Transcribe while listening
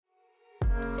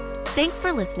Thanks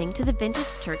for listening to the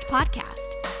Vintage Church Podcast.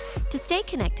 To stay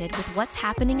connected with what's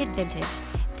happening at Vintage,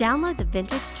 download the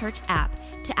Vintage Church app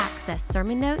to access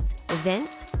sermon notes,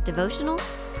 events, devotionals,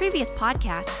 previous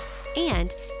podcasts,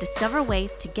 and discover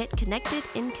ways to get connected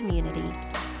in community.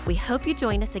 We hope you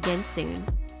join us again soon.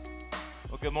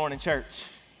 Well, good morning, church.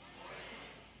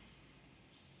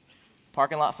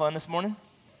 Parking lot fun this morning?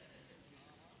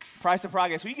 Price of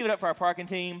progress. Will you give it up for our parking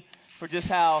team for just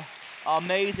how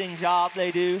amazing job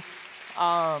they do?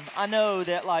 I know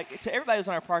that, like, to everybody who's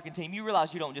on our parking team, you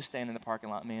realize you don't just stand in the parking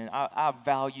lot, man. I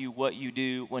value what you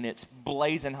do when it's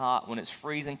blazing hot, when it's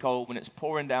freezing cold, when it's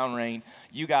pouring down rain.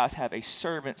 You guys have a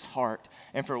servant's heart.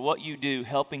 And for what you do,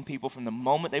 helping people from the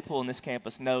moment they pull in this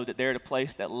campus know that they're at a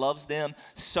place that loves them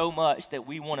so much that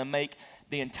we want to make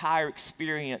the entire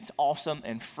experience awesome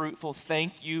and fruitful.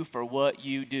 Thank you for what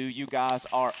you do. You guys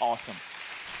are awesome.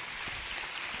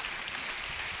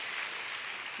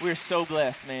 We're so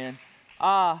blessed, man.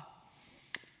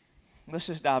 Let's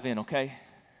just dive in, okay?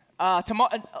 Tomorrow,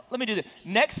 let me do this.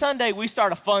 Next Sunday, we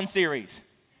start a fun series,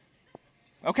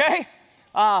 okay?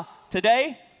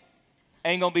 Today,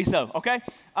 ain't gonna be so, okay?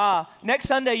 Next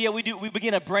Sunday, we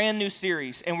begin a brand new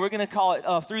series, and we're gonna call it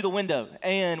Through the Window,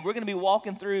 and we're gonna be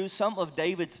walking through some of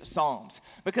David's Psalms,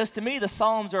 because to me, the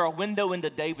Psalms are a window into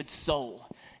David's soul.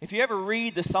 If you ever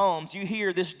read the Psalms, you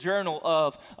hear this journal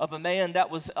of a man that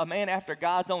was a man after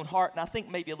God's own heart, and I think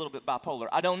maybe a little bit bipolar.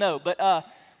 I don't know. But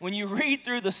when you read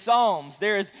through the Psalms,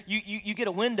 you get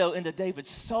a window into David's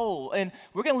soul. And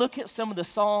we're going to look at some of the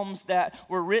Psalms that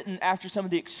were written after some of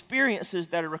the experiences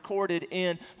that are recorded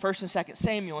in 1st and 2nd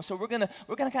Samuel. And so we're going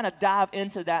to kind of dive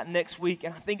into that next week,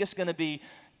 and I think it's going to be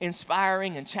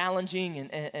inspiring and challenging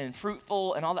and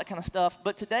fruitful and all that kind of stuff.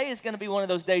 But today is going to be one of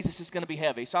those days that's just going to be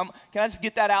heavy. So can I just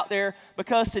get that out there?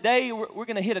 Because today we're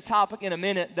going to hit a topic in a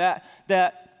minute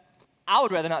that I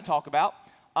would rather not talk about.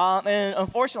 And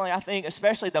unfortunately, I think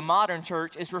especially the modern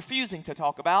church is refusing to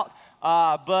talk about.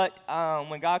 But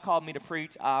when God called me to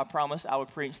preach, I promised I would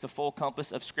preach the full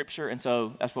compass of Scripture. And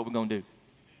so that's what we're going to do.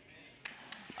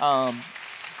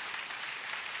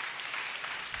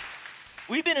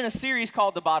 We've been in a series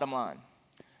called The Bottom Line,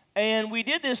 and we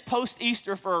did this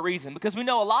post-Easter for a reason, because we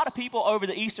know a lot of people over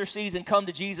the Easter season come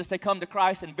to Jesus, they come to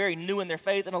Christ and very new in their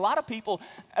faith, and a lot of people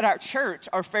at our church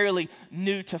are fairly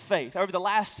new to faith. Over the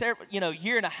last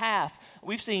year and a half,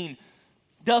 we've seen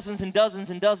dozens and dozens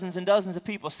and dozens and dozens of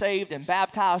people saved and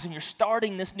baptized, and you're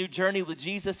starting this new journey with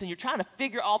Jesus, and you're trying to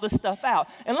figure all this stuff out.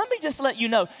 And let me just let you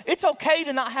know, it's okay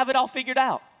to not have it all figured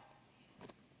out.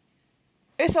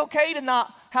 It's okay to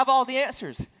not have all the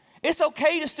answers. It's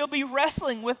okay to still be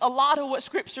wrestling with a lot of what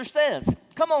Scripture says.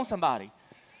 Come on, somebody.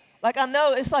 Like, I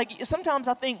know it's like sometimes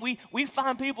I think we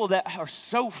find people that are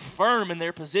so firm in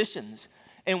their positions,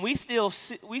 and we still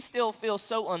feel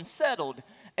so unsettled,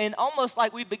 and almost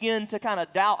like we begin to kind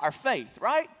of doubt our faith,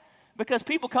 right? Because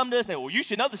people come to us and say, well, you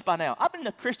should know this by now. I've been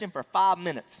a Christian for 5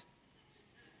 minutes.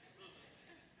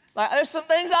 Like, there's some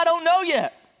things I don't know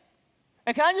yet.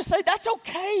 And can I just say, that's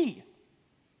okay.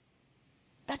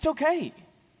 That's okay.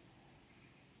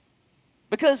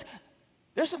 Because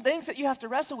there's some things that you have to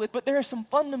wrestle with, but there are some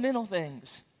fundamental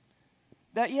things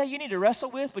that, you need to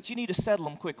wrestle with, but you need to settle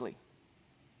them quickly.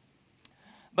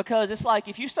 Because it's like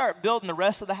if you start building the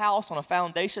rest of the house on a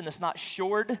foundation that's not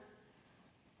shored,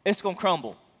 it's going to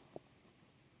crumble.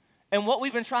 And what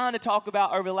we've been trying to talk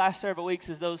about over the last several weeks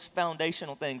is those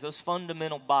foundational things, those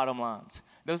fundamental bottom lines.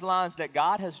 Those lines that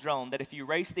God has drawn, that if you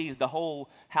erase these, the whole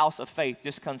house of faith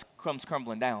just comes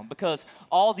crumbling down. Because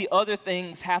all the other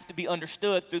things have to be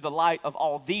understood through the light of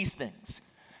all these things.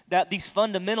 That these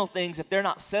fundamental things, if they're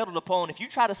not settled upon, if you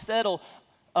try to settle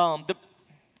I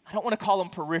don't want to call them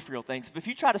peripheral things, but if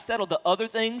you try to settle the other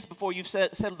things before you've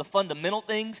settled the fundamental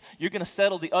things, you're going to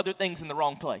settle the other things in the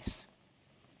wrong place.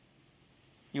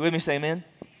 You with me? Say amen.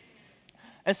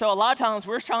 And so a lot of times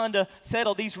we're trying to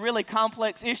settle these really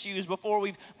complex issues before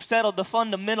we've settled the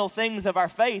fundamental things of our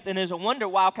faith, and there's a wonder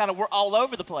why we're all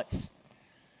over the place.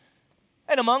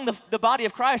 And among the body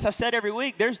of Christ, I've said every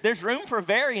week, there's room for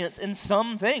variance in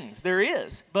some things. There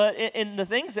is. But in the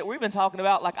things that we've been talking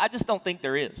about, I just don't think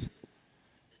there is.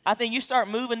 I think you start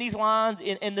moving these lines,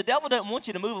 and the devil doesn't want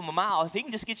you to move them a mile. If he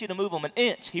can just get you to move them an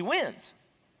inch, he wins.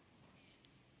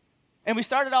 And we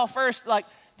started off first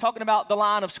talking about the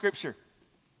line of Scripture.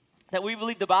 That we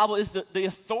believe the Bible is the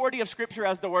authority of Scripture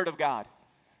as the Word of God.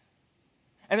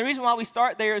 And the reason why we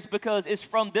start there is because it's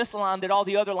from this line that all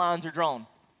the other lines are drawn.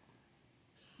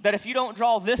 That if you don't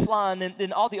draw this line,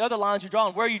 then all the other lines are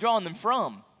drawn. Where are you drawing them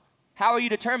from? How are you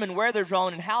determining where they're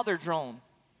drawn and how they're drawn?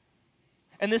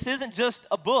 And this isn't just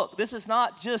a book. This is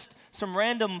not just some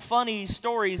random funny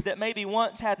stories that maybe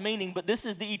once had meaning, but this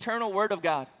is the eternal Word of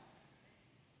God.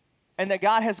 And that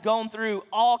God has gone through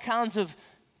all kinds of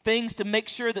things to make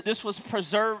sure that this was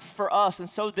preserved for us and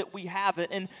so that we have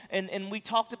it. And we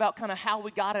talked about kind of how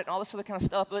we got it and all this other kind of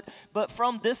stuff. But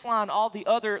from this line, all the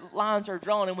other lines are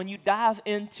drawn. And when you dive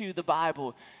into the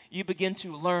Bible, you begin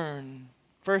to learn,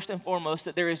 first and foremost,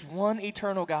 that there is one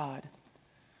eternal God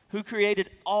who created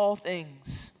all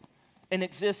things and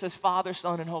exists as Father,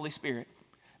 Son, and Holy Spirit.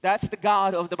 That's the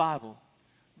God of the Bible,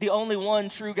 the only one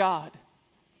true God.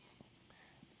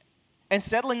 And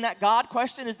settling that God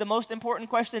question is the most important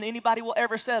question anybody will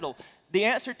ever settle. The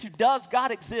answer to does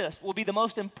God exist will be the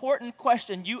most important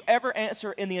question you ever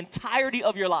answer in the entirety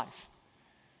of your life.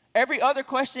 Every other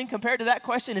question compared to that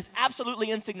question is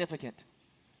absolutely insignificant.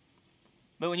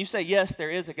 But when you say, yes, there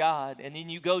is a God, and then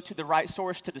you go to the right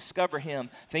source to discover him,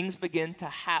 things begin to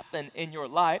happen in your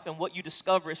life. And what you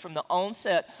discover is from the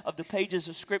onset of the pages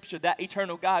of Scripture, that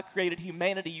eternal God created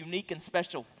humanity unique and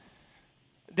special.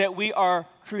 That we are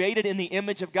created in the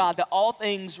image of God, that all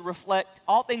things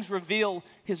reveal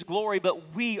his glory,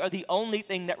 but we are the only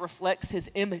thing that reflects his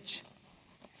image.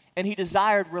 And he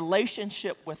desired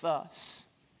relationship with us.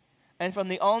 And from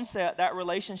the onset, that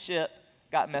relationship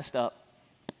got messed up.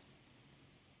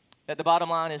 That the bottom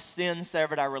line is sin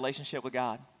severed our relationship with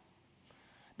God.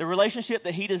 The relationship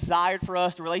that he desired for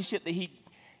us, the relationship that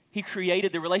he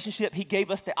created, the relationship he gave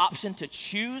us the option to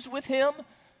choose with him,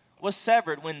 was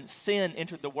severed when sin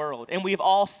entered the world. And we have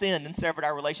all sinned and severed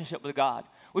our relationship with God.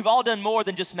 We've all done more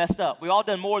than just messed up. We've all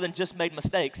done more than just made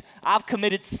mistakes. I've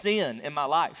committed sin in my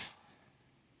life.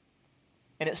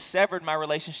 And it severed my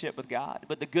relationship with God.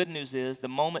 But the good news is, the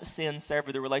moment sin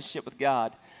severed the relationship with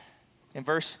God, in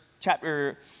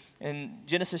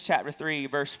Genesis chapter 3,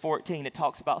 verse 14, it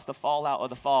talks about the fallout of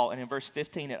the fall. And in verse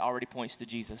 15, it already points to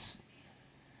Jesus.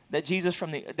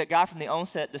 That God from the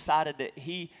onset decided that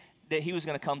he was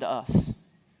going to come to us.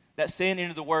 That sin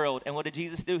entered the world. And what did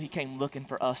Jesus do? He came looking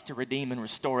for us to redeem and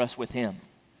restore us with him.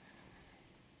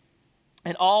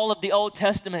 And all of the Old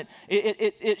Testament,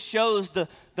 it shows the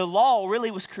law really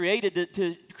was created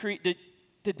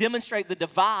to demonstrate the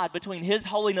divide between his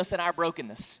holiness and our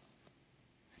brokenness.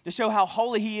 To show how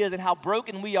holy he is and how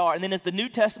broken we are. And then as the New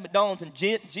Testament dawns and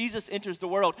Jesus enters the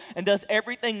world and does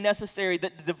everything necessary,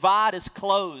 that the divide is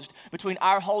closed between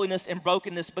our holiness and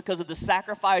brokenness because of the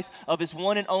sacrifice of his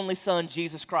one and only Son,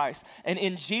 Jesus Christ. And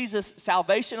in Jesus,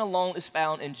 salvation alone is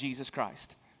found in Jesus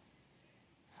Christ.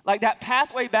 Like that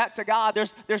pathway back to God,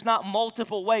 there's not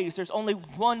multiple ways. There's only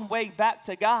one way back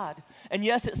to God. And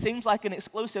yes, it seems like an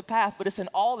exclusive path, but it's an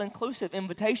all-inclusive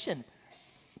invitation.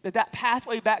 That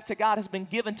pathway back to God has been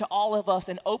given to all of us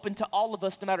and open to all of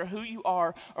us, no matter who you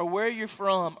are or where you're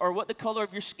from or what the color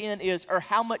of your skin is or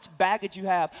how much baggage you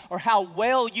have or how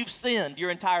well you've sinned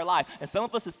your entire life. And some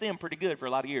of us have sinned pretty good for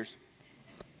a lot of years.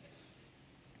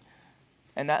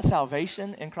 And that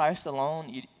salvation in Christ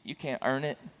alone, you can't earn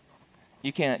it.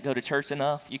 You can't go to church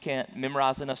enough. You can't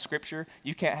memorize enough scripture.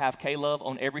 You can't have K-Love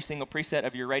on every single preset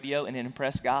of your radio and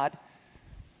impress God.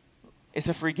 It's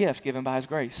a free gift given by his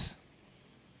grace.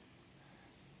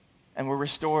 And we're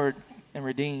restored and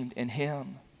redeemed in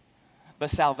him. But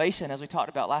salvation, as we talked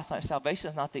about last night, salvation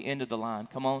is not the end of the line.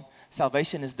 Come on.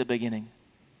 Salvation is the beginning.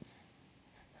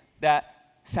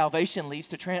 That salvation leads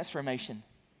to transformation.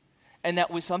 And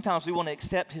that sometimes we want to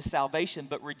accept his salvation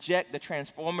but reject the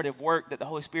transformative work that the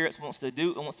Holy Spirit wants to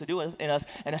do in us.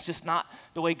 And that's just not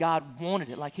the way God wanted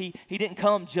it. Like he didn't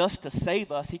come just to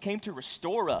save us. He came to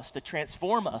restore us, to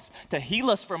transform us, to heal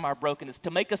us from our brokenness,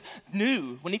 to make us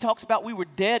new. When he talks about we were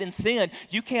dead in sin,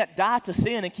 you can't die to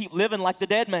sin and keep living like the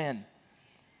dead man.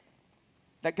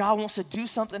 That God wants to do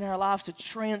something in our lives to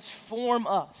transform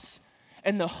us.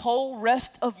 And the whole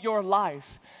rest of your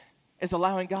life is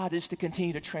allowing God just to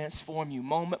continue to transform you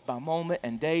moment by moment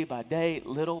and day by day,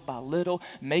 little by little,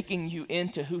 making you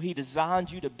into who he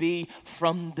designed you to be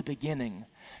from the beginning.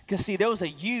 Because see, there was a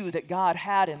you that God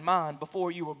had in mind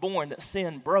before you were born that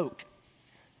sin broke.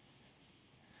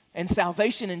 And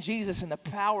salvation in Jesus and the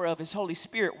power of his Holy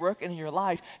Spirit working in your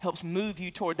life helps move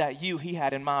you toward that you he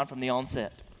had in mind from the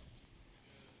onset.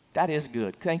 That is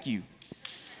good. Thank you.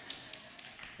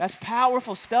 That's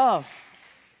powerful stuff.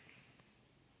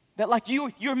 That like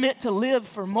you're meant to live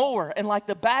for more. And like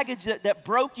the baggage that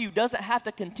broke you doesn't have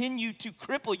to continue to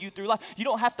cripple you through life. You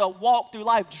don't have to walk through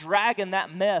life dragging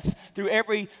that mess through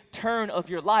every turn of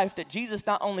your life. That Jesus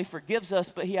not only forgives us,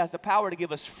 but he has the power to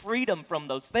give us freedom from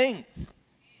those things.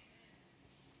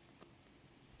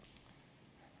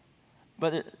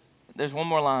 But there's one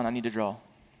more line I need to draw.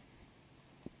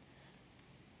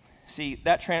 See,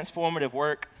 that transformative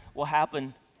work will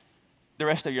happen the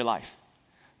rest of your life.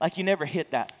 Like you never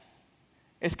hit that.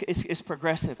 It's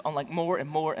progressive on like more and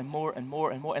more and more and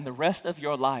more and more. And the rest of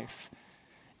your life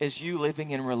is you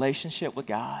living in relationship with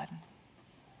God,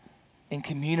 in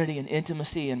community and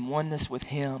intimacy and oneness with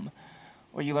Him,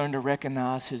 where you learn to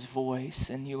recognize His voice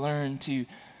and you learn to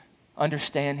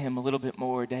understand Him a little bit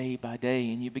more day by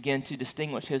day, and you begin to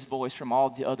distinguish His voice from all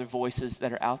the other voices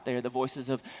that are out there, the voices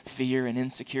of fear and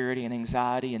insecurity and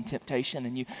anxiety and temptation,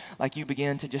 and you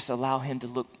begin to just allow Him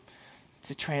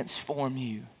to transform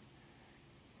you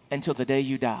until the day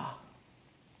you die.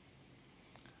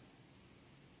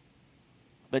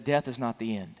 But death is not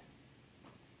the end.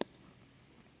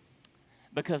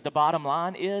 Because the bottom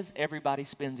line is everybody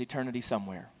spends eternity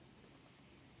somewhere.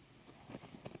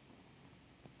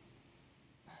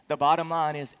 The bottom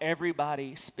line is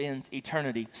everybody spends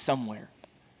eternity somewhere.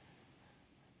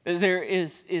 There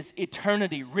is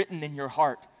eternity written in your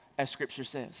heart, as Scripture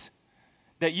says,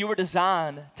 that you were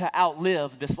designed to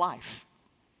outlive this life.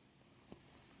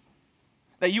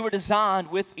 That you were designed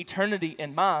with eternity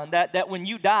in mind, that when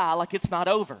you die, like it's not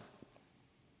over.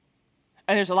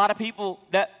 And there's a lot of people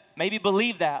that maybe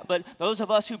believe that, but those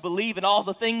of us who believe in all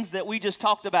the things that we just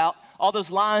talked about, all those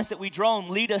lines that we drawn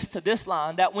lead us to this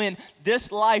line, that when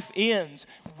this life ends,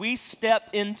 we step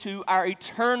into our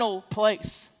eternal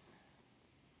place.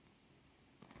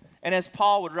 And as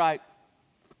Paul would write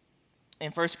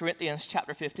in 1 Corinthians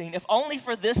chapter 15, if only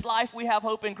for this life we have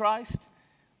hope in Christ,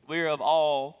 we're of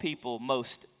all people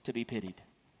most to be pitied.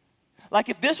 Like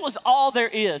if this was all there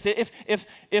is, if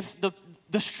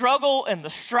the struggle and the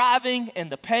striving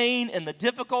and the pain and the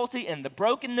difficulty and the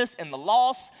brokenness and the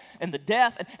loss and the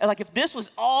death, and like if this was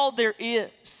all there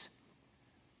is,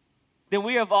 then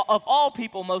we are of all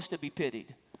people most to be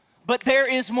pitied. But there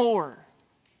is more.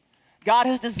 God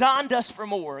has designed us for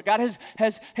more. God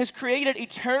has created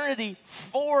eternity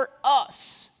for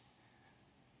us.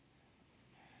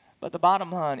 But the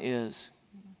bottom line is,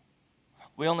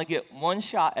 we only get one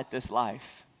shot at this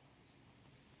life.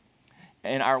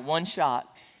 And our one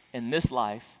shot in this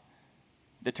life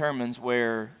determines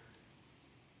where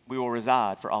we will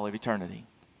reside for all of eternity.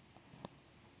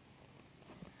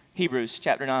 Hebrews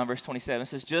chapter 9, verse 27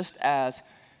 says, just as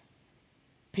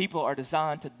people are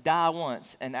designed to die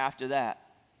once and after that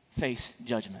face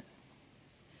judgment.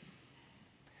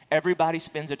 Everybody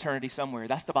spends eternity somewhere.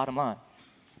 That's the bottom line.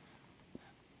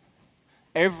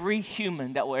 Every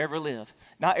human that will ever live,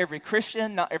 not every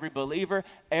Christian, not every believer,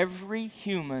 every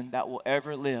human that will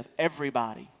ever live,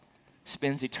 everybody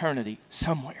spends eternity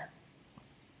somewhere.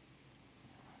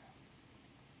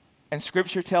 And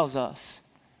Scripture tells us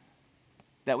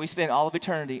that we spend all of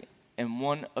eternity in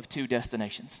one of two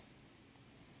destinations: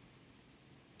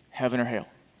 heaven or hell.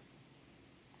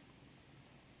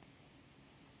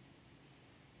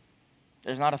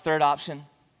 There's not a third option.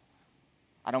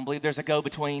 I don't believe there's a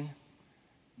go-between.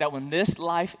 That when this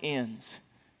life ends,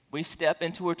 we step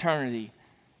into eternity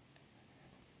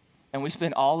and we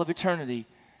spend all of eternity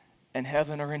in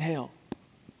heaven or in hell.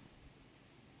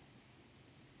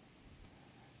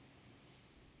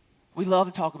 We love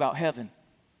to talk about heaven.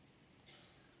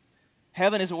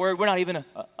 Heaven is a word we're not even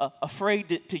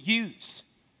afraid to use.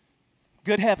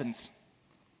 Good heavens.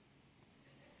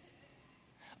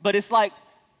 But it's like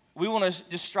we want to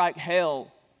just strike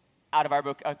hell out of our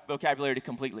vocabulary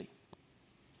completely.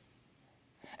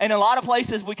 And in a lot of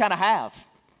places we kind of have.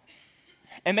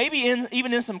 And maybe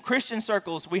even in some Christian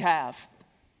circles we have.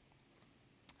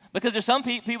 Because there's some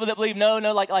people that believe, no,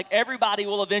 like everybody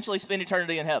will eventually spend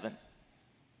eternity in heaven.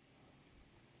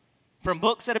 From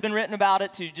books that have been written about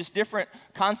it to just different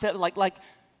concepts, like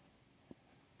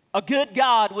a good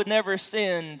God would never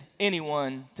send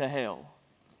anyone to hell.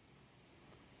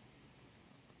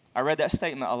 I read that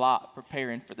statement a lot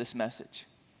preparing for this message.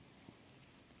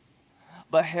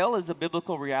 But hell is a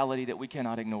biblical reality that we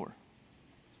cannot ignore.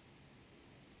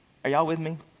 Are y'all with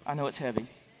me? I know it's heavy.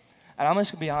 And I'm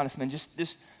just going to be honest, man, just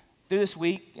through this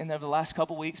week and over the last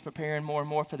couple weeks preparing more and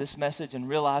more for this message and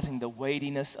realizing the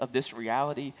weightiness of this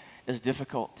reality is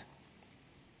difficult.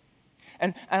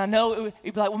 And I know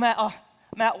you'd be like, well,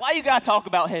 Matt, why you got to talk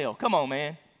about hell? Come on,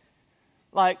 man.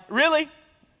 Like, really?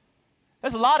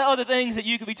 There's a lot of other things that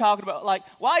you could be talking about. Like,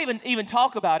 why even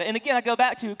talk about it? And again, I go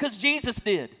back to, because Jesus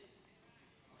did.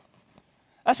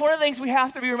 That's one of the things we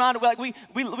have to be reminded of. Like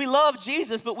we love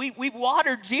Jesus, but we've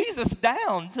watered Jesus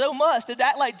down so much to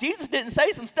act like Jesus didn't say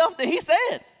some stuff that he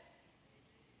said.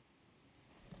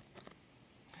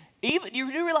 Even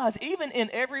you do realize, even in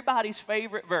everybody's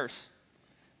favorite verse,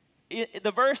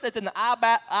 the verse that's in the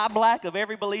eye black of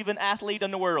every believing athlete in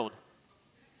the world,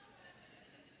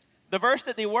 the verse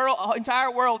that the entire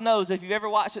world knows, if you've ever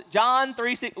watched it, John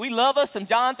 3:16. We love us some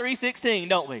John 3:16,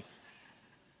 don't we?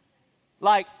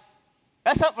 Like,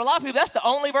 that's something for a lot of people, that's the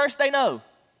only verse they know.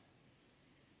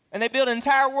 And they build an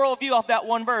entire worldview off that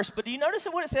one verse. But do you notice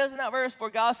what it says in that verse? For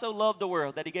God so loved the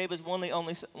world that he gave his one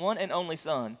and only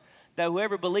Son, that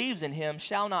whoever believes in him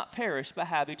shall not perish but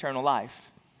have eternal life.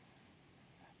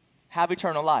 Have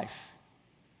eternal life.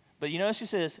 But you notice she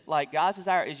says, like, God's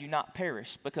desire is you not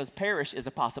perish, because perish is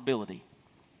a possibility.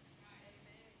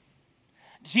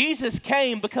 Jesus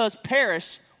came because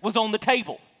perish was on the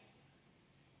table.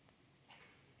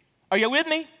 Are you with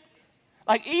me?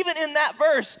 Like, even in that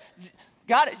verse,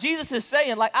 Jesus is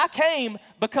saying, like, I came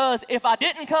because if I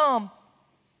didn't come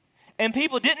and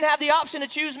people didn't have the option to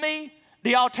choose me,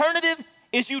 the alternative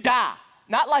is you die.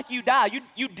 Not like you die,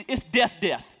 it's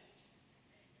death.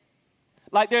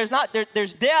 Like there's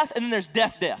death and then there's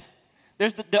death.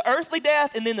 There's the earthly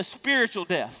death and then the spiritual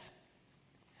death.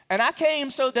 And I came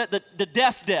so that the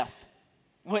death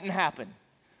wouldn't happen.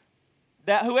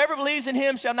 That whoever believes in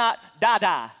him shall not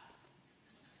die,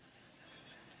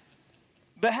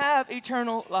 but have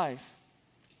eternal life.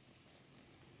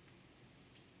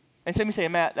 And some of you say,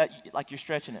 Matt, that, like you're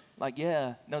stretching it. Like,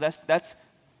 yeah, no, that's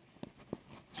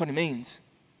what he means.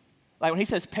 Like when he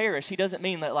says perish, he doesn't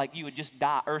mean that like you would just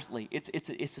die earthly.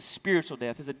 It's a spiritual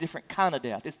death. It's a different kind of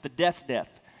death. It's the death that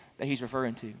he's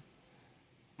referring to.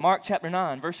 Mark chapter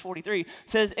 9, verse 43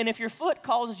 says, and if your foot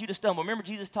causes you to stumble, remember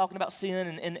Jesus talking about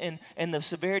sin and the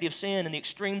severity of sin and the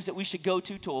extremes that we should go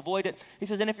to avoid it. He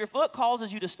says, and if your foot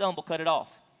causes you to stumble, cut it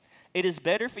off. It is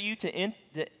better for you to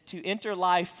enter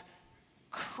life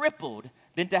crippled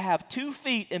than to have 2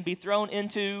 feet and be thrown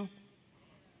into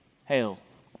hell.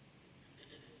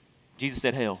 Jesus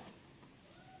said hell.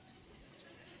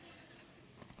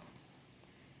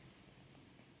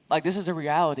 Like, this is a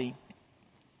reality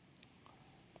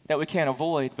that we can't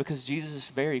avoid because Jesus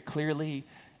very clearly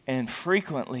and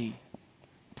frequently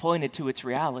pointed to its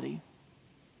reality.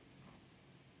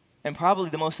 And probably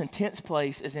the most intense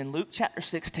place is in Luke chapter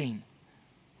 16.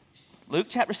 Luke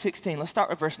chapter 16, let's start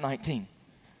with verse 19.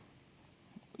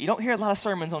 You don't hear a lot of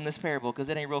sermons on this parable because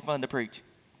it ain't real fun to preach.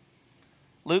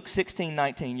 Luke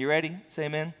 16:19. You ready? Say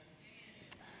amen.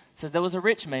 It says, there was a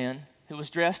rich man who was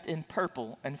dressed in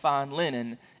purple and fine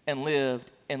linen and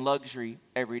lived in luxury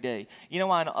every day. You know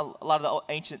why in a lot of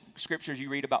the ancient scriptures you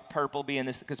read about purple being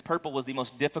this? Because purple was the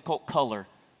most difficult color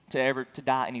to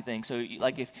dye anything. So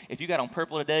like if you got on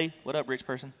purple today, what up, rich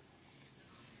person?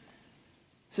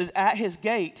 It says, at his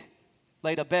gate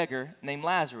laid a beggar named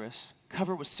Lazarus,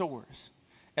 covered with sores,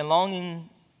 and longing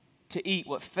to eat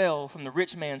what fell from the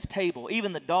rich man's table.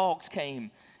 Even the dogs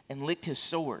came and licked his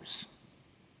sores.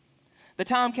 The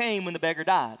time came when the beggar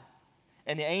died,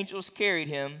 and the angels carried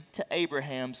him to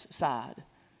Abraham's side.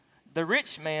 The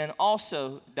rich man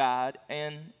also died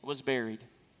and was buried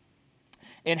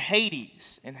in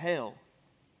Hades, in hell,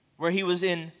 where he was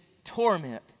in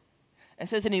torment. And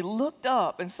says, and he looked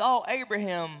up and saw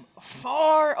Abraham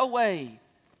far away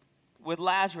with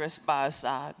Lazarus by his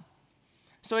side.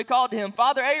 So he called to him,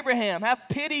 Father Abraham, have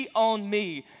pity on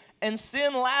me, and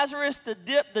send Lazarus to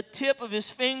dip the tip of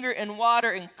his finger in water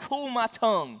and cool my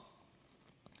tongue,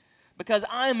 because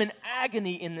I am in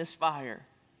agony in this fire.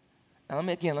 Now let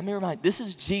me remind you, this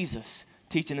is Jesus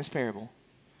teaching this parable.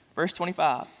 Verse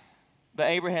 25, but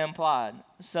Abraham replied,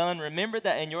 Son, remember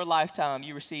that in your lifetime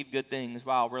you received good things,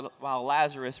 while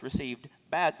Lazarus received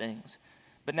bad things.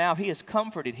 But now he is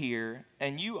comforted here,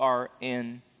 and you are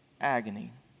in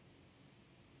agony.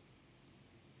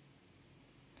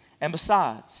 And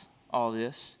besides all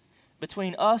this,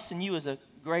 between us and you is a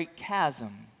great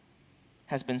chasm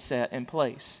has been set in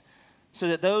place, so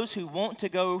that those who want to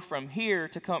go from here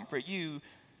to comfort you,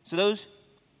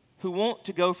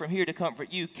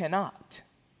 cannot.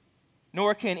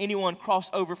 Nor can anyone cross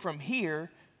over from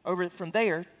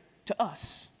there to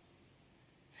us.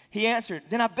 He answered,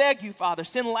 then I beg you, Father,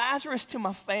 send Lazarus to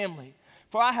my family,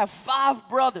 for I have 5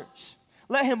 brothers.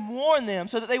 Let him warn them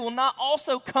so that they will not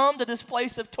also come to this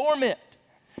place of torment.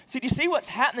 See, do you see what's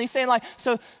happening? He's saying like,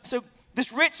 so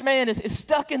this rich man is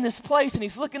stuck in this place, and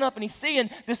he's looking up and he's seeing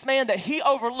this man that he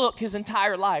overlooked his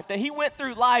entire life, that he went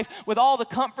through life with all the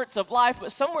comforts of life,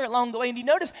 but somewhere along the way, and you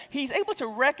notice he's able to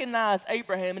recognize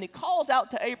Abraham, and he calls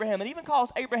out to Abraham and even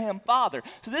calls Abraham father.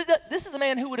 So this is a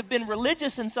man who would have been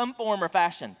religious in some form or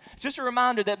fashion. It's just a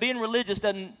reminder that being religious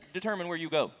doesn't determine where you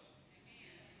go.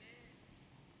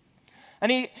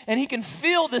 And he can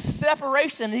feel this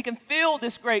separation, he can feel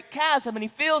this great chasm, and he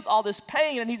feels all this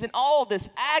pain, and he's in all this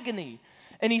agony.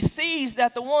 And he sees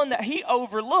that the one that he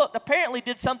overlooked apparently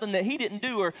did something that he didn't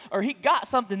do, or he got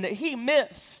something that he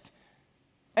missed.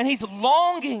 And he's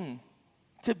longing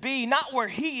to be not where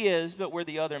he is, but where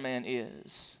the other man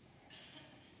is.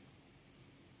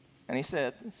 And he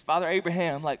said, it's Father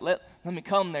Abraham, like, let me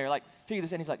come there, like, figure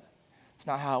this. And he's like, it's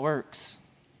not how it works.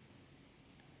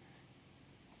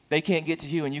 They can't get to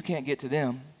you and you can't get to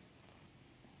them.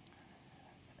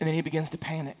 And then he begins to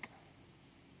panic.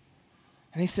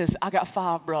 And he says, I got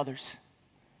 5 brothers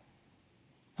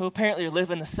who apparently are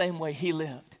living the same way he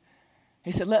lived.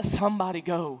 He said, let somebody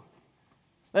go.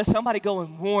 Let somebody go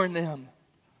and warn them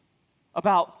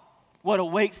about what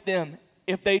awaits them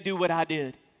if they do what I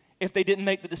did, if they didn't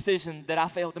make the decision that I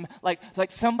failed them. Like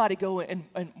somebody go and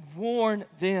warn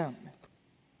them.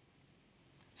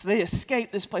 So they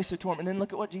escape this place of torment. And then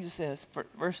look at what Jesus says, for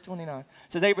verse 29. It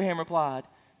says, Abraham replied,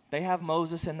 they have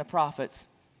Moses and the prophets.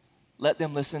 Let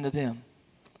them listen to them.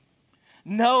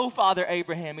 No, Father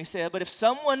Abraham, he said, but if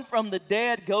someone from the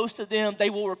dead goes to them, they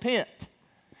will repent.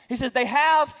 He says they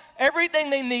have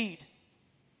everything they need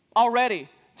already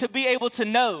to be able to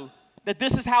know that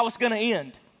this is how it's going to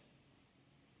end.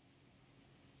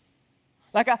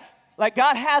 Like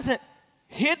God hasn't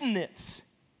hidden this.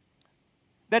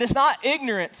 That it's not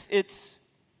ignorance, it's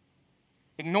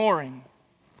ignoring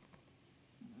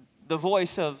the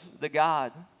voice of the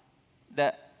God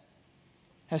that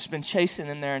has been chasing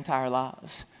them their entire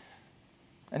lives.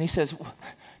 And he says,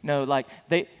 no, like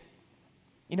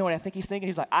you know what I think he's thinking?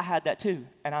 He's like, I had that too,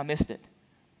 and I missed it.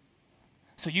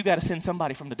 So you got to send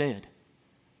somebody from the dead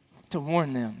to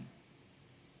warn them.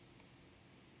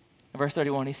 In verse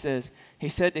 31, he says, he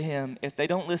said to him, if they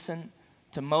don't listen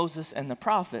to Moses and the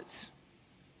prophets,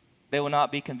 they will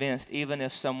not be convinced, even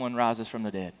if someone rises from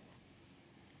the dead.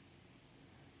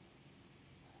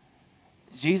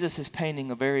 Jesus is painting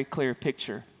a very clear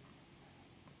picture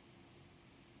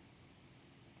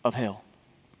of hell.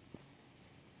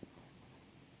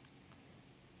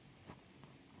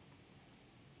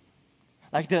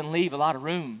 Like, it doesn't leave a lot of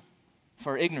room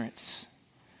for ignorance.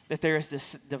 That there is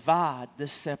this divide,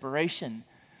 this separation,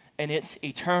 and it's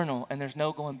eternal, and there's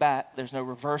no going back, there's no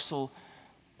reversal.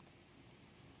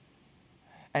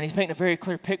 And he's painting a very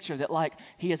clear picture that, like,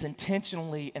 he has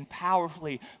intentionally and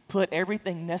powerfully put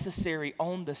everything necessary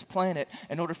on this planet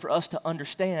in order for us to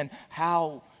understand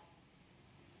how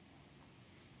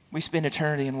we spend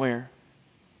eternity and where.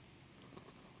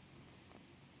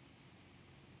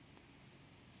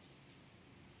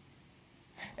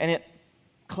 And it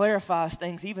clarifies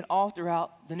things even all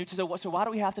throughout the New Testament. So why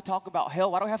do we have to talk about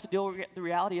hell? Why do we have to deal with the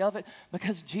reality of it?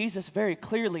 Because Jesus very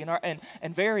clearly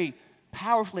and very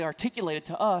powerfully articulated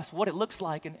to us what it looks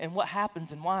like and what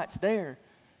happens and why it's there.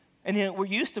 And you know, we're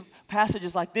used to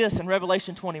passages like this in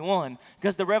Revelation 21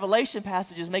 because the Revelation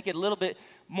passages make it a little bit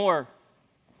more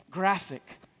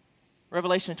graphic.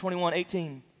 Revelation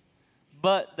 21:18.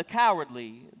 But the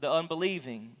cowardly, the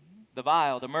unbelieving, the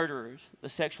vile, the murderers, the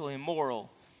sexually immoral,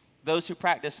 those who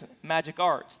practice magic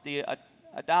arts, the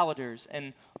idolaters,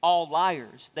 and all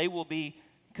liars, they will be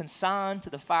consigned to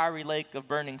the fiery lake of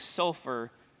burning sulfur.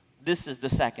 This is the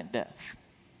second death.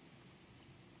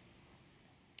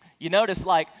 You notice,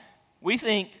 like, we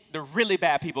think the really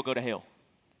bad people go to hell.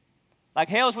 Like,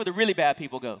 hell is where the really bad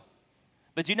people go.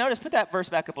 But you notice, put that verse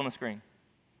back up on the screen.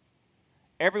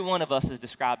 Every one of us is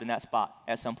described in that spot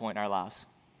at some point in our lives.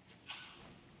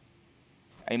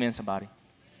 Amen, somebody.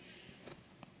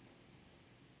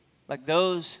 Like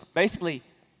those, basically,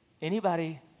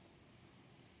 anybody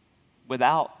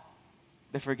without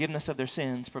the forgiveness of their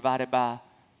sins provided by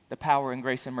the power and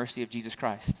grace and mercy of Jesus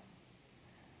Christ.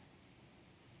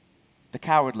 The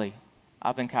cowardly.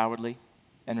 I've been cowardly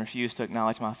and refused to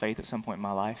acknowledge my faith at some point in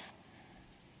my life.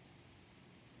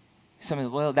 Some of the,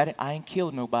 well, I ain't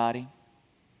killed nobody.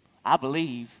 I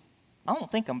believe. I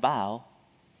don't think I'm vile.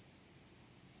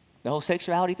 The whole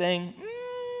sexuality thing.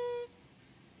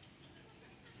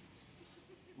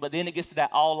 But then it gets to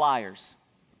that all liars.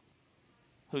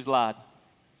 Who's lied?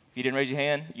 If you didn't raise your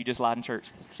hand, you just lied in church.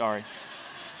 Sorry.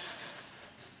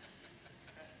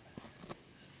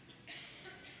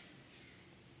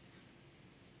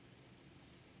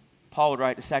 Paul would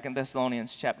write to 2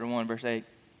 Thessalonians chapter 1, verse 8. It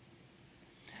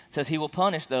says, he will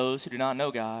punish those who do not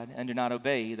know God and do not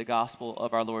obey the gospel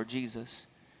of our Lord Jesus.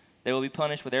 They will be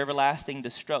punished with everlasting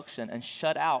destruction and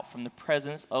shut out from the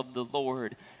presence of the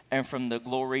Lord and from the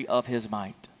glory of his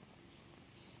might.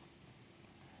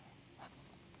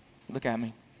 Look at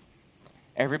me.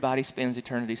 Everybody spends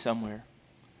eternity somewhere.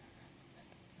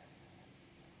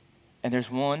 And there's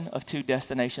one of two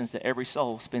destinations that every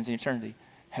soul spends in eternity,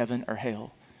 heaven or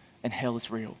hell. And hell is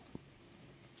real.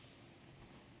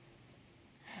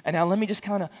 And now let me just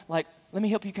kind of let me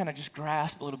help you kind of just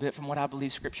grasp a little bit from what I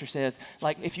believe Scripture says.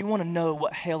 Like, if you want to know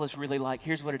what hell is really like,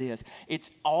 here's what it is.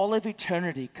 It's all of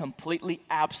eternity completely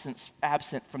absent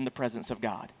from the presence of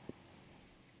God.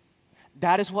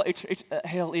 That is what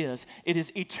hell is. It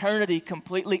is eternity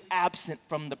completely absent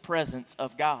from the presence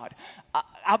of God.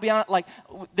 I'll be honest, like,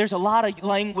 there's a lot of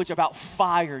language about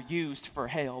fire used for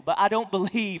hell, but I don't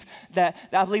believe that.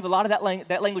 I believe a lot of that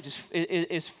language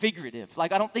is figurative.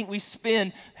 Like, I don't think we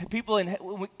spend people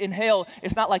in hell.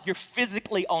 It's not like you're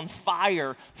physically on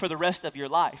fire for the rest of your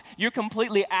life. You're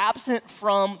completely absent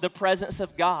from the presence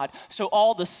of God. So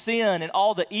all the sin and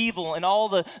all the evil and all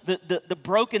the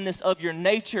brokenness of your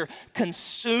nature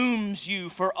consumes you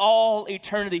for all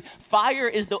eternity. Fire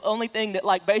is the only thing that,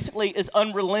 like, basically is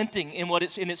unrelenting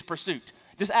in its pursuit.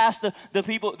 Just ask the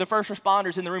people, the first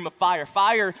responders in the room of fire.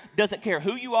 Fire doesn't care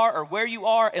who you are or where you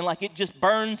are, and like it just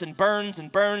burns and burns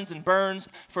and burns and burns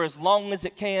for as long as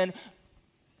it can,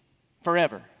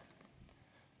 forever.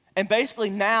 And basically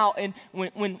now, and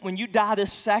when you die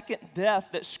this second death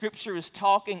that Scripture is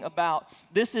talking about,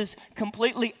 this is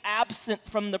completely absent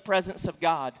from the presence of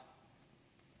God.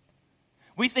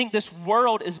 We think this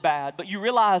world is bad, but you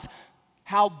realize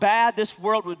how bad this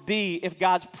world would be if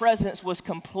God's presence was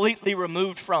completely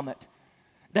removed from it.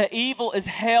 That evil is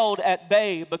held at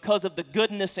bay because of the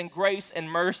goodness and grace and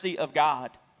mercy of God.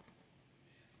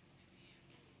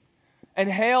 And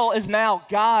hell is now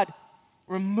God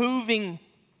removing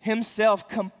himself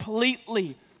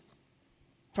completely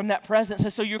from that presence.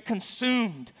 And so you're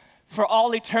consumed for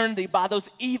all eternity by those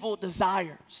evil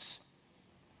desires.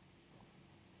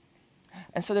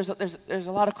 And so there's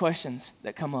a lot of questions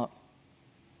that come up.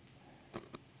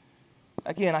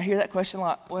 Again, I hear that question a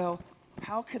lot. Well,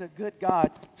 how could a good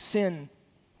God send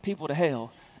people to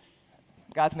hell?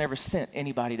 God's never sent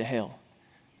anybody to hell.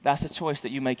 That's a choice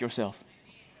that you make yourself.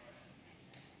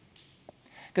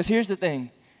 Because here's the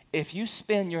thing. If you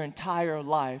spend your entire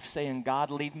life saying, God,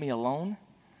 leave me alone,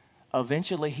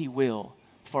 eventually he will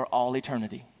for all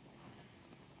eternity.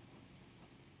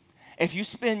 If you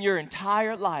spend your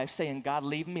entire life saying, God,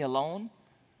 leave me alone,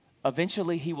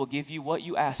 eventually he will give you what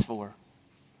you asked for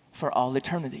all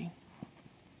eternity.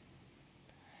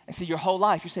 And see, your whole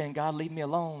life you're saying, God, leave me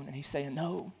alone. And he's saying,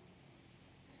 no.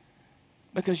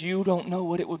 Because you don't know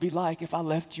what it would be like if I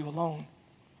left you alone.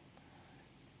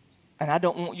 And I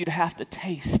don't want you to have to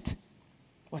taste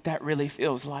what that really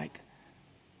feels like.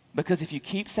 Because if you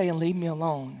keep saying, leave me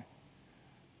alone,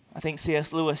 I think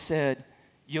C.S. Lewis said,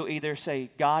 you'll either say,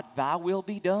 God, thy will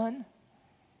be done,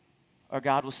 or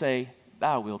God will say,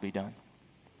 thy will be done.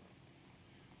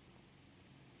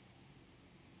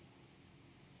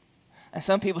 And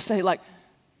some people say, like,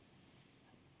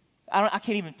 I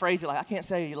can't even phrase it like, I can't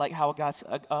say like how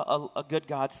a good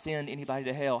God send anybody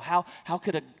to hell. How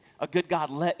could a good God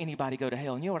let anybody go to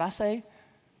hell? And you know what I say?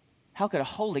 How could a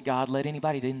holy God let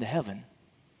anybody into heaven?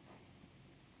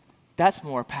 That's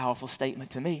more a powerful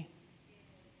statement to me.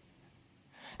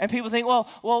 And people think,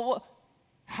 well,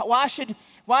 why should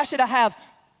I have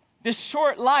this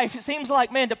short life? It seems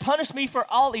like, man, to punish me for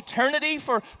all eternity,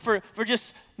 for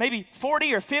just maybe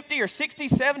 40 or 50 or 60,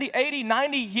 70, 80,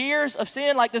 90 years of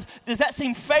sin, like this, does that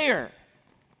seem fair?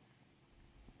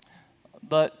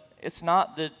 But it's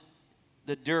not the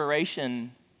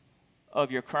duration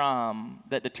of your crime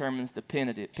that determines the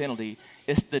penalty.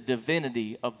 It's the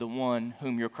divinity of the one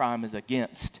whom your crime is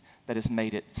against that has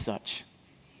made it such.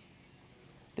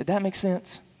 Did that make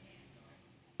sense?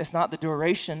 It's not the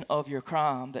duration of your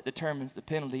crime that determines the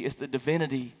penalty. It's the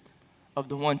divinity of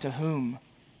the one to whom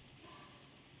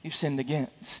you've sinned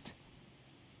against.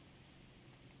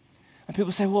 And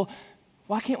people say, well,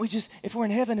 why can't we just, if we're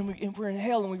in heaven and if we're in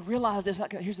hell and we realize this,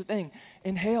 here's the thing.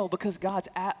 In hell, because God's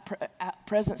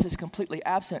presence is completely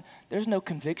absent, there's no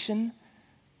conviction.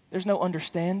 There's no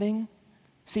understanding.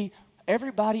 See,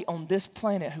 everybody on this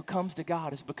planet who comes to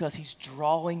God is because he's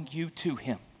drawing you to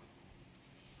him.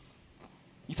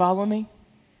 You follow me?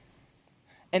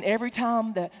 And every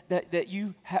time that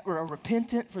you are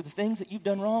repentant for the things that you've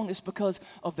done wrong, it's because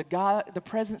of the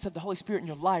presence of the Holy Spirit in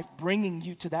your life bringing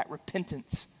you to that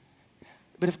repentance.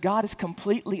 But if God is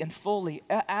completely and fully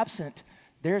absent,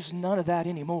 there's none of that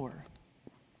anymore.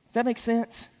 Does that make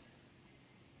sense?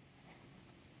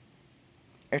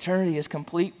 Eternity is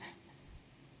complete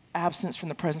absence from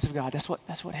the presence of God. That's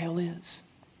what hell is.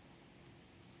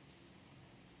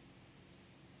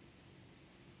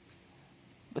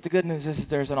 But the good news is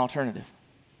there's an alternative.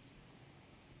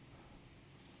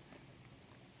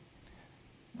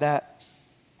 That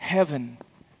heaven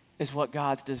is what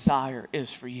God's desire is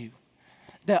for you.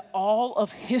 That all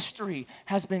of history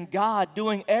has been God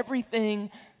doing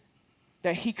everything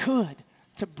that he could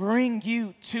to bring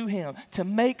you to him, to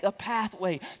make a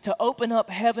pathway, to open up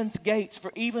heaven's gates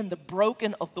for even the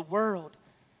broken of the world.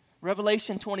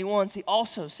 Revelation 21, he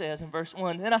also says in verse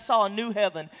 1, "Then I saw a new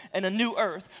heaven and a new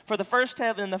earth, for the first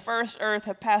heaven and the first earth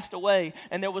had passed away,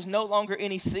 and there was no longer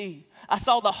any sea. I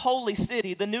saw the holy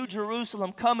city, the new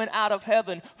Jerusalem, coming out of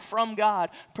heaven from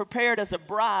God, prepared as a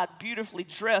bride beautifully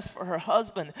dressed for her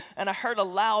husband. And I heard a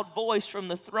loud voice from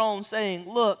the throne saying,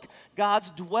 'Look, God's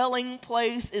dwelling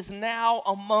place is now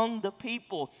among the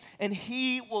people, and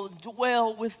he will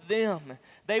dwell with them.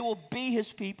 They will be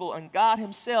his people, and God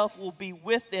himself will be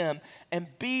with them and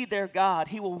be their God.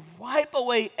 He will wipe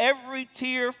away every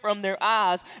tear from their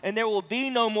eyes, and there will be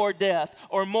no more death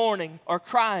or mourning or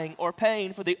crying or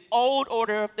pain, for the old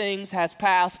order of things has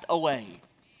passed away.'"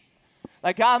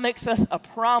 Like, God makes us a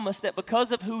promise that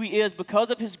because of who he is, because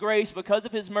of his grace, because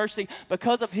of his mercy,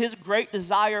 because of his great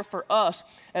desire for us,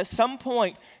 at some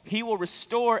point he will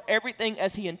restore everything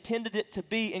as he intended it to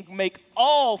be and make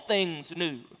all things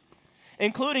new,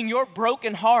 including your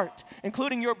broken heart,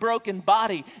 including your broken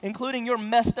body, including your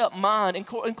messed up mind,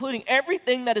 including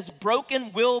everything that is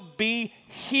broken will be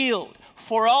healed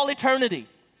for all eternity.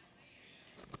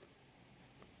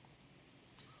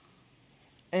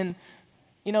 And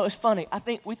you know, it's funny.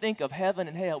 We think of heaven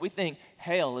and hell. We think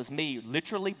hell is me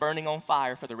literally burning on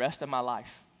fire for the rest of my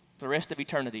life, for the rest of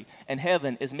eternity. And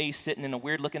heaven is me sitting in a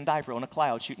weird-looking diaper on a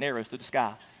cloud shooting arrows through the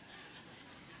sky.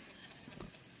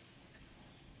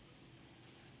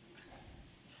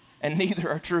 And neither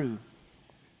are true.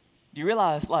 Do you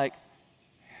realize, like,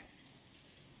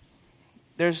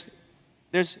 it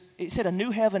said a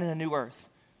new heaven and a new earth,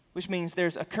 which means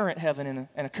there's a current heaven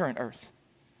and a current earth.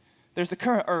 There's the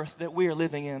current earth that we are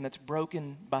living in that's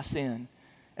broken by sin.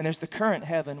 And there's the current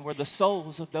heaven where the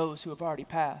souls of those who have already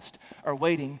passed are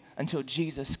waiting until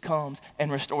Jesus comes and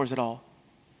restores it all.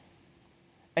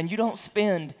 And you don't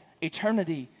spend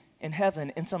eternity in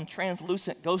heaven in some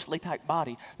translucent, ghostly type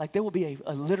body. Like, there will be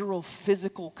a literal,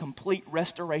 physical, complete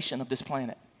restoration of this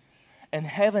planet. And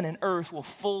heaven and earth will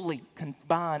fully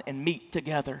combine and meet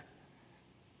together.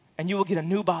 And you will get a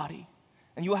new body.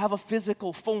 And you will have a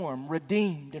physical form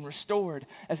redeemed and restored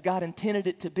as God intended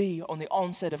it to be on the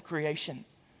onset of creation.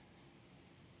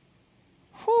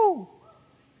 Whew.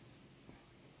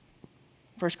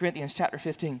 1 Corinthians chapter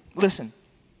 15. "Listen,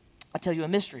 I tell you a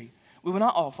mystery. We will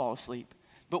not all fall asleep,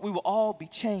 but we will all be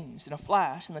changed in a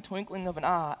flash, in the twinkling of an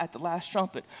eye, at the last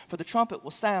trumpet. For the trumpet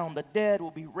will sound, the dead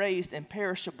will be raised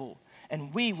imperishable,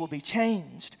 and we will be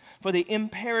changed. For the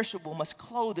imperishable must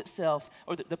clothe itself,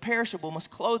 or the perishable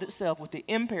must clothe itself with the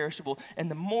imperishable,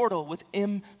 and the mortal with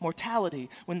immortality.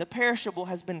 When the perishable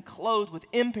has been clothed with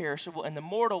imperishable, and the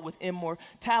mortal with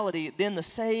immortality, then the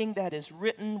saying that is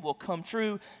written will come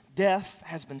true: death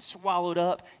has been swallowed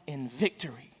up in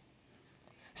victory."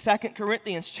 2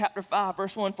 Corinthians chapter 5,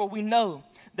 verse 1, "For we know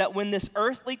that when this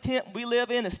earthly tent we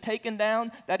live in is taken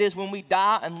down, that is, when we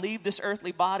die and leave this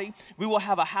earthly body, we will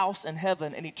have a house in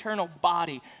heaven, an eternal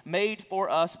body made for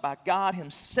us by God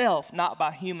himself, not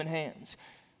by human hands.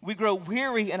 We grow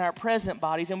weary in our present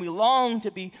bodies, and we long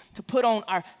to put on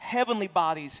our heavenly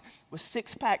bodies with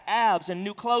six-pack abs and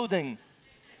new clothing.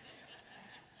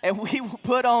 And we will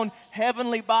put on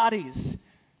heavenly bodies,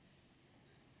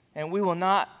 and we will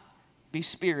not be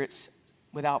spirits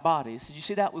without bodies." Did you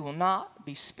see that? We will not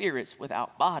be spirits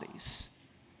without bodies.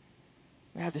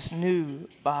 We have this new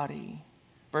body.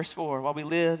 Verse 4, "While we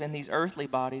live in these earthly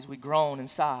bodies, we groan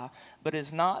and sigh. But it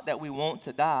is not that we want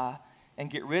to die and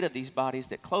get rid of these bodies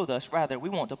that clothe us. Rather, we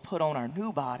want to put on our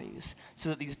new bodies so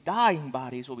that these dying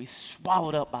bodies will be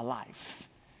swallowed up by life."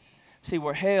 See,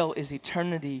 where hell is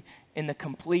eternity in the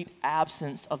complete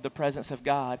absence of the presence of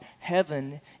God,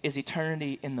 heaven is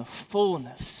eternity in the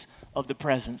fullness of the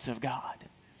presence of God.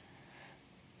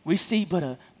 We see but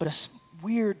a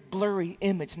weird, blurry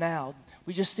image now.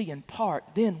 We just see in part,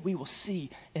 then we will see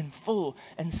in full.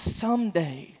 And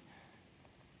someday,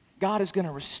 God is going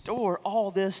to restore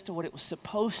all this to what it was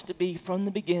supposed to be from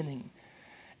the beginning.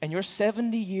 And your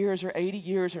 70 years or 80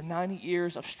 years or 90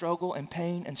 years of struggle and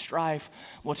pain and strife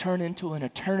will turn into an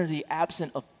eternity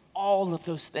absent of all of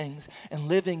those things and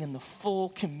living in the full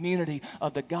community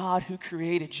of the God who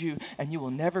created you. And you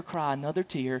will never cry another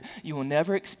tear. You will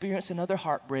never experience another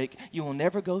heartbreak. You will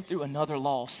never go through another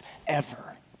loss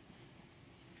ever.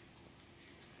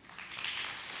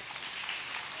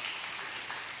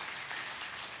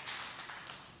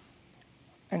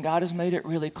 And God has made it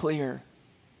really clear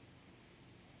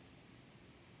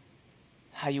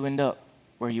how you end up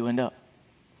where you end up.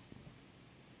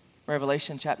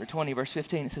 Revelation chapter 20, verse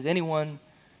 15, it says, "Anyone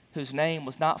whose name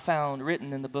was not found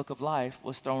written in the book of life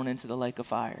was thrown into the lake of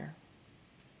fire."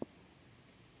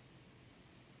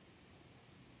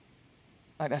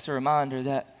 Like, that's a reminder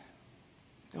that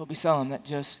there will be some that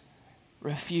just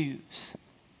refuse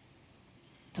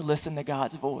to listen to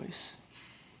God's voice.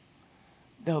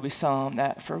 There'll be some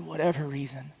that, for whatever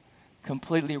reason,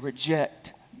 completely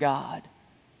reject God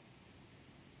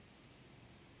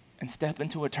and step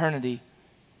into eternity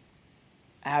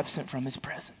absent from his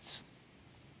presence.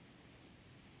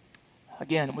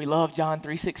 Again, we love John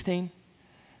 3:16,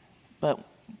 but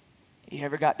you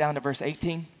ever got down to verse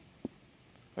 18?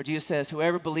 Where Jesus says,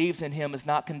 whoever believes in him is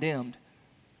not condemned,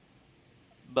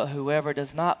 but whoever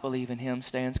does not believe in him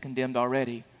stands condemned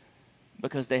already,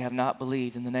 because they have not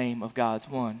believed in the name of God's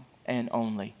one and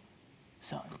only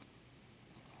Son.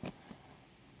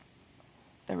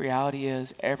 The reality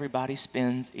is everybody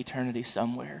spends eternity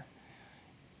somewhere,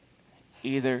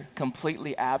 either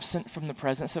completely absent from the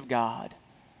presence of God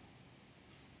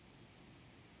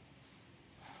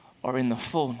or in the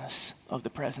fullness of the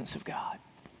presence of God.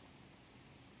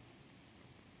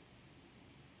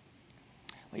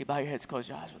 Will you bow your heads, close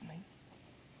your eyes with me?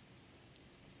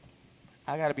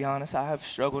 I got to be honest, I have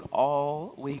struggled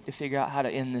all week to figure out how to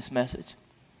end this message.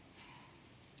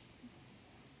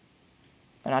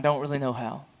 And I don't really know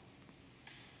how.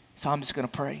 So I'm just going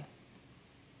to pray.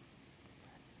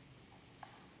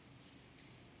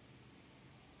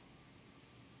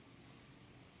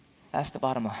 That's the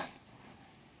bottom line.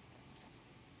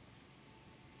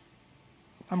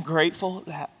 I'm grateful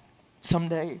that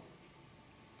someday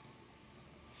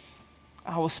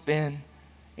I will spend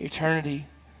eternity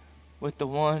with the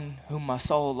one whom my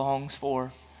soul longs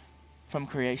for from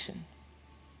creation.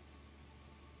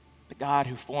 The God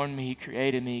who formed me,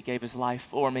 created me, gave his life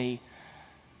for me,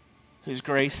 whose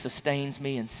grace sustains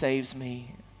me and saves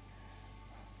me.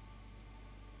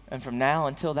 And from now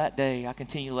until that day, I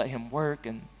continue to let him work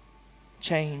and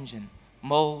change and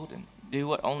mold and do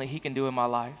what only he can do in my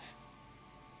life.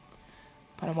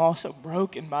 But I'm also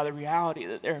broken by the reality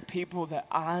that there are people that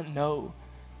I know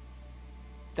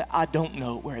that I don't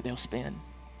know where they'll spend.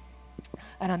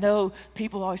 And I know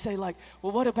people always say, like,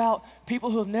 well, what about people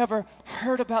who have never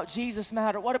heard about Jesus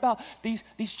matter? What about these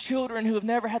children who have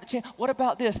never had the chance? What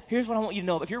about this? Here's what I want you to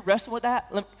know. If you're wrestling with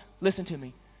that, listen to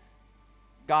me.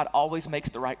 God always makes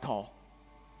the right call.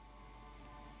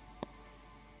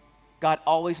 God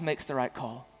always makes the right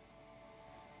call.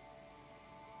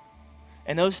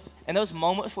 And those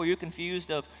moments where you're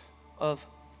confused of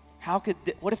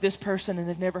what if this person and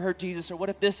they've never heard Jesus, or what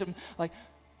if this, like,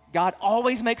 God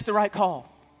always makes the right call.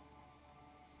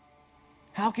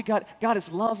 How could God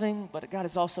is loving, but God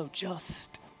is also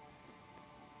just.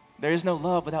 There is no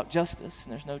love without justice,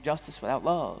 and there's no justice without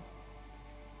love.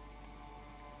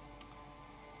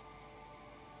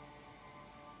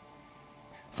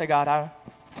 Say, God, I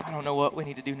don't know what we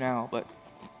need to do now, but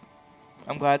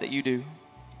I'm glad that you do.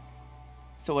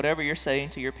 So whatever you're saying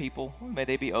to your people, may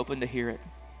they be open to hear it.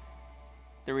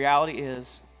 The reality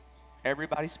is,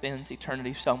 everybody spends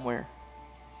eternity somewhere.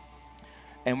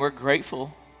 And we're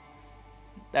grateful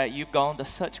that you've gone to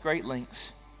such great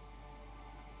lengths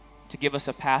to give us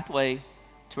a pathway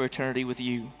to eternity with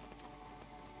you.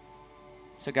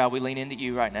 So God, we lean into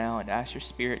you right now and ask your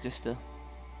Spirit just to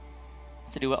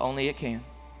do what only it can.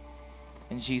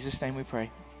 In Jesus' name we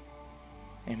pray.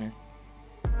 Amen.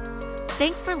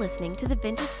 Thanks for listening to the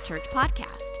Vintage Church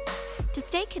Podcast. To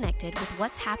stay connected with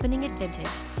what's happening at Vintage,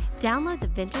 download the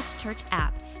Vintage Church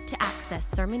app to access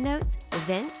sermon notes,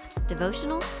 events,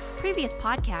 devotionals, previous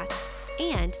podcasts,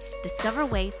 and discover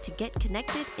ways to get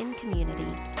connected in community.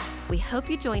 We hope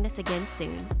you join us again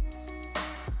soon.